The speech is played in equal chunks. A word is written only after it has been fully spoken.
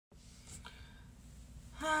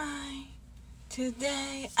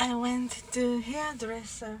Today I went to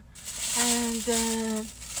hairdresser and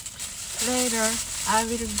later I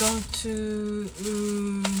will go to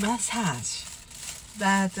massage.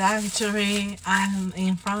 But actually I'm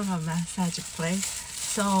in front of massage place,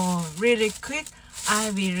 so really quick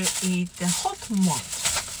I will eat the hot malt.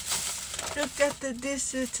 Look at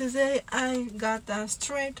this. Today I got a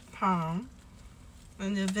straight palm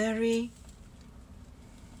and a very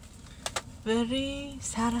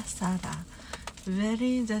sara.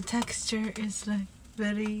 The texture is like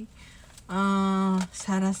very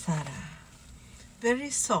sara, very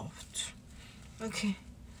soft. Okay,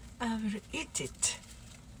 I will eat it.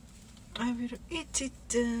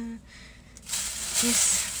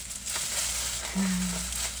 This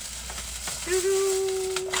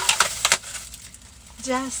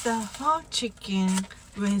just a whole chicken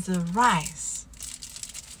with rice.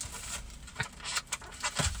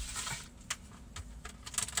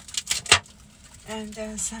 And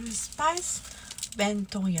some spice,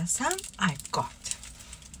 bento yasan I got.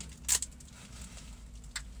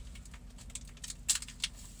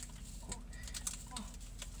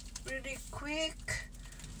 Really quick,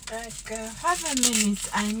 like 5 minutes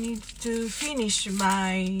I need to finish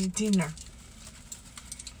my dinner.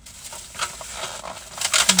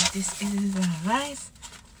 And this is the rice.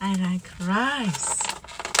 I like rice.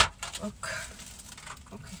 Okay.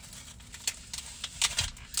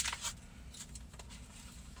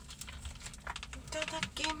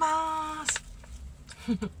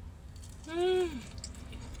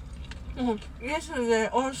 Yesterday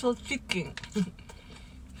also chicken.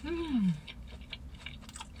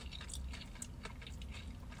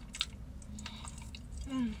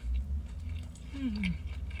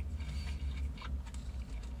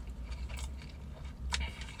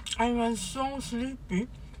 I was so sleepy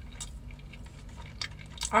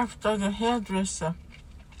after the hairdresser.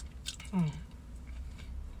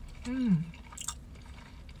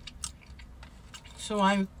 So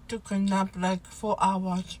I took a nap like 4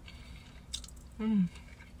 hours.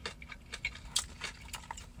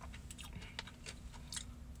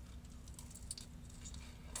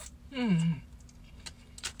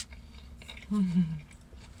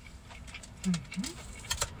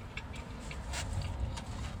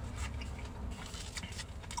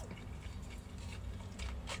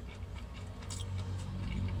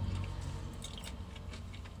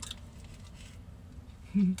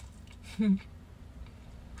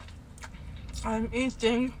 I'm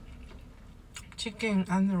eating chicken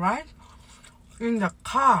and rice in the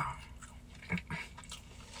car.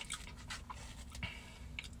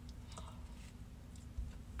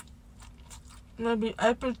 Maybe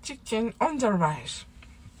I put chicken on the rice.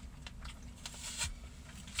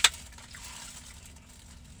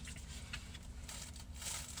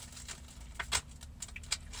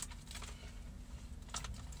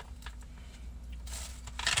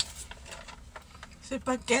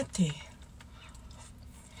 Spaghetti.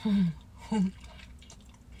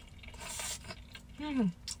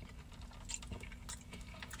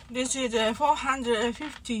 This is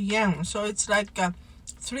 450 yen, so it's like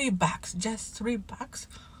 $3, just $3.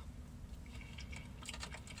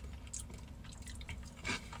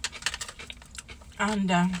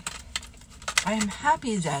 And I am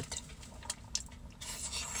happy that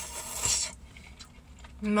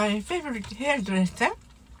my favorite hairdresser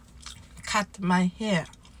cut my hair.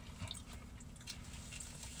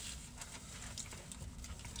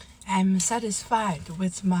 I'm satisfied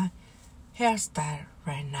with my hairstyle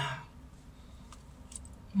right now.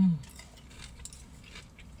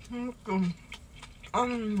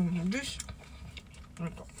 This.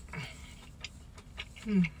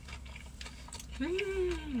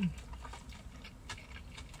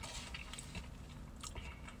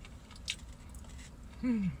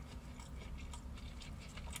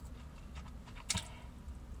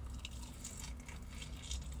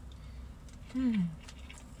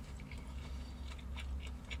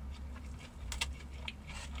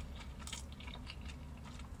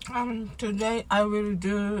 Today I will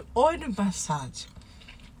do oil massage,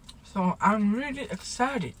 so I'm really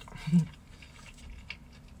excited.